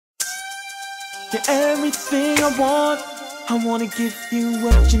You're everything I want. I wanna give you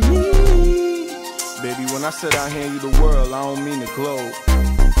what you need. Baby, when I said I hand you the world, I don't mean the globe.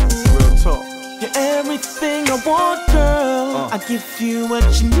 Real talk. You're everything I want, girl. I give you what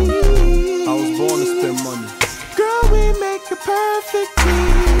you need. I was born to spend money. Girl, we make a perfect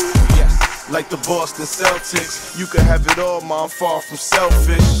team. Yes, like the Boston Celtics. You can have it all, ma, I'm far from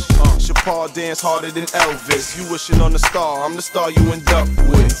selfish. Chappelle dance harder than Elvis. You wishing on the star, I'm the star you end up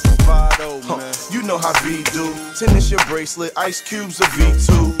with. Vado, man. You know how V do. Tennis your bracelet, ice cubes a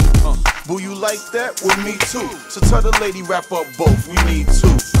V2. Boo, you like that? With me too. So tell the lady wrap up both, we need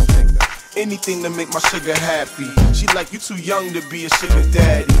two. Anything to make my sugar happy. She like, you too young to be a sugar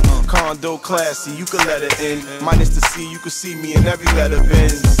daddy. Condo classy, you can let her in. Minus the C, you can see me in every letter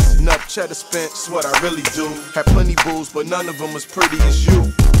Benz. Enough cheddar spent, it's what I really do. Had plenty booze, but none of them as pretty as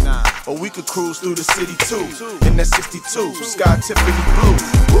you. Or we could cruise through the city too. In that 62, Sky Tiffany blue.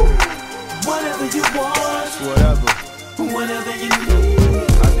 Whatever you want, Whatever, whatever you need,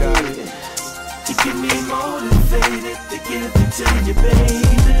 I got it. you keep me motivated to give it to you,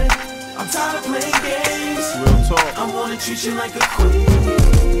 baby. I'm tired of playing games. Real talk. I wanna treat you like a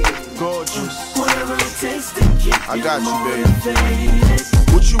queen. Gorgeous. Whatever it takes to keep I you got you, baby.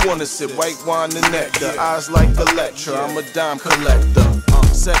 motivated. What you wanna sip? White wine and nectar. Eyes like Electra, I'm a dime collector.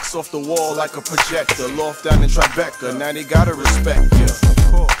 Sex off the wall like a projector. Loft down in Tribeca, now they gotta respect ya.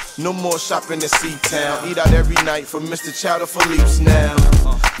 No more shopping in C-Town. Eat out every night from Mr. Chowder Philippe's now.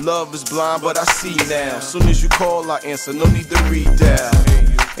 Love is blind, but I see now. Soon as you call, I answer. No need to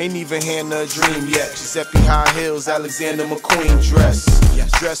redial. Ain't even hand her a dream yet. Giuseppe high heels, Alexander McQueen dress.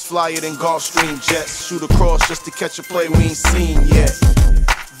 Dress flyer than Gulfstream jets. Shoot across just to catch a play we ain't seen yet.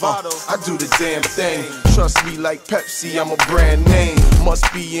 Vado, I do the damn thing. Trust me like Pepsi, I'm a brand name. Must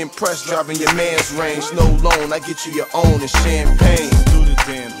be impressed driving your man's range. No loan, I get you your own and champagne. Do the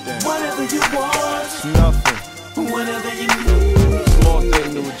damn thing. Whatever you want, Nothing. whatever you need, Small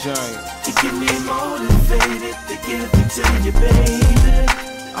thing to a giant. you keep me motivated to give it to you, baby.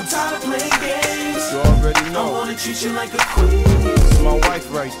 I'm tired of playing games. You already I know. wanna treat you like a queen. It's my wife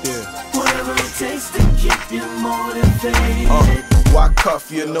right there. Whatever it takes to keep you motivated. Why cuff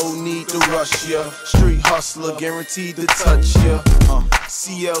ya? No need to rush ya. Street hustler, guaranteed to touch ya.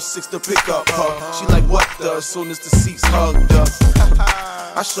 CL6 to pick up her. She like what the? As soon as the seats hugged her.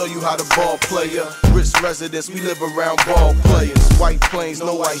 I show you how to ball player. Rich residents, we live around ball players. White planes,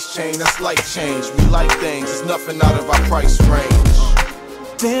 no ice chain, that's light change. We like things, it's nothing out of our price range.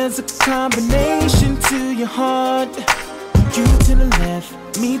 There's a combination to your heart. You to the left,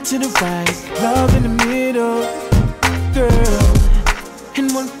 me to the right. Love in the middle, girl. And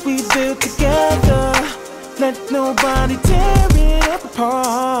what we build together, let nobody tear it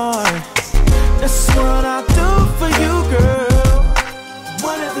apart. That's what I'll do for you, girl.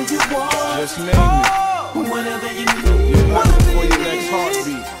 Whatever you want, Just name it. whatever you need, You're happy whatever for you your next need.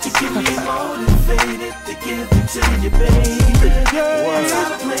 heartbeat. You keep me motivated to give it to you, baby. I'm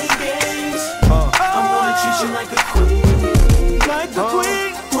tired of playing games. I wanna treat you like a queen, like a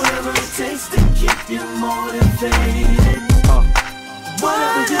queen. Whatever it takes to keep you motivated.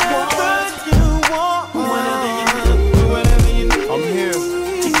 Whatever you want, whatever you need, I'm here.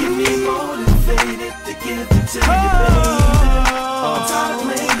 you keep me motivated to give it to you, baby. I'm tired of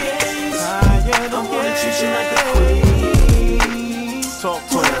playing games. I wanna treat you like a queen. Talk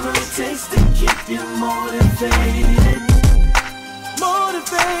to Whatever it takes to keep you motivated.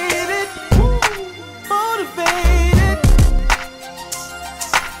 Motivated, motivated.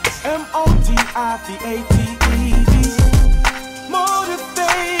 MOTIVATED.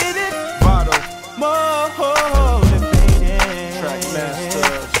 Motivated, Vado, motivated. track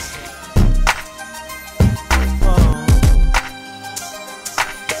masters.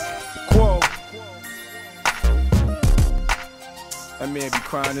 Quo. That man be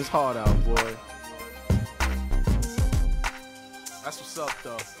crying his heart out, boy. That's what's up,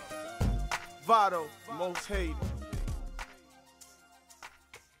 though. Vado, most hated.